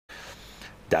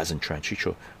doesn't trend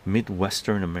chycho.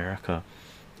 Midwestern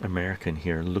American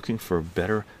here looking for a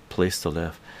better place to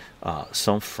live.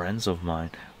 Some friends of mine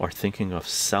are thinking of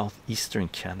southeastern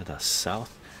Canada,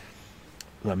 south,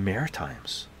 the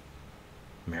Maritimes,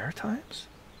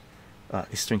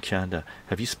 Eastern Canada.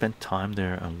 Have you spent time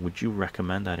there, and would you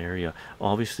recommend that area?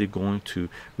 Obviously going to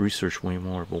research way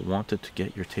more, but wanted to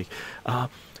get your take.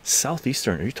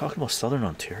 Southeastern, are you talking about Southern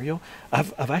Ontario?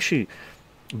 I've actually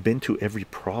been to every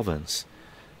province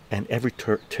and every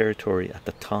territory at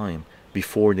the time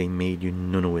before they made you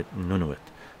Nunavut,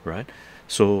 right?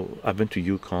 So I've been to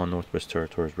Yukon, Northwest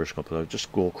Territories, British Columbia. I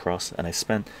just go across, and I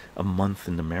spent a month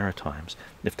in the Maritimes,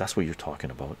 if that's what you're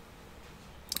talking about.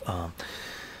 um,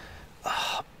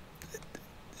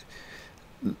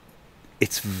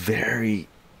 it's very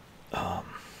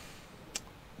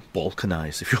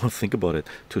balkanized, if you want to think about it,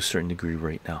 to a certain degree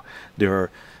right now. There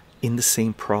are, in the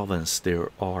same province, there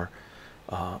are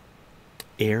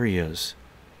areas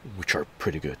which are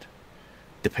pretty good,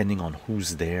 depending on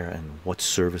who's there and what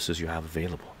services you have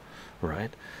available,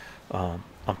 right?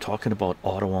 I'm talking about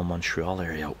Ottawa, Montreal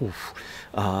area. Oof.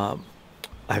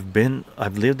 I've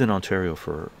lived in Ontario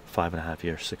for 5.5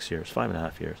 years, 6 years,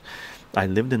 5.5 years. I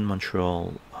lived in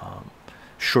Montreal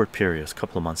short periods,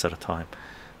 couple of months at a time.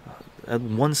 At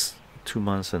once 2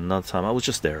 months, and another time I was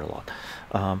just there a lot.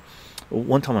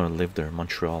 One time I lived there in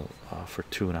Montreal for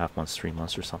 2.5 months, 3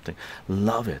 months or something.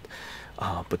 Love it.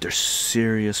 But there's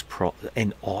serious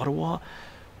in Ottawa.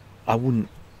 I wouldn't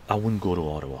go to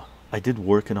Ottawa. I did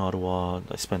work in Ottawa.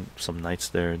 I spent some nights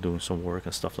there doing some work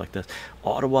and stuff like that.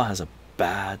 Ottawa has a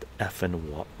bad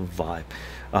effing vibe.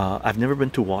 I've never been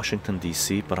to Washington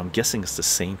DC, but I'm guessing it's the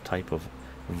same type of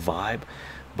vibe,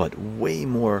 but way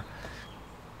more.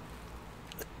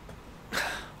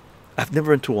 I've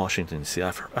never been to Washington DC.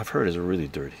 I've heard it's really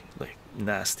dirty, like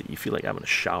nasty. You feel like having a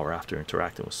shower after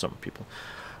interacting with some people.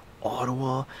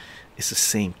 Ottawa is the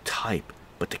same type,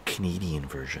 but the Canadian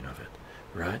version of it,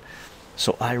 right?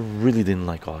 So I really didn't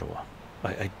like Ottawa.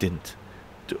 I didn't.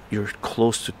 You're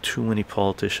close to too many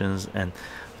politicians and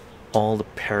all the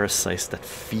parasites that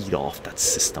feed off that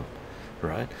system,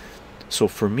 right? So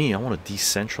for me, I want to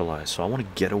decentralize. So I want to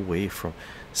get away from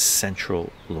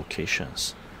central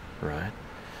locations, right?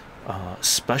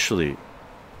 Especially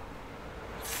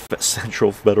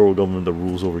central federal government that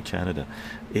rules over Canada.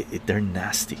 They're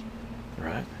nasty,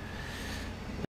 right?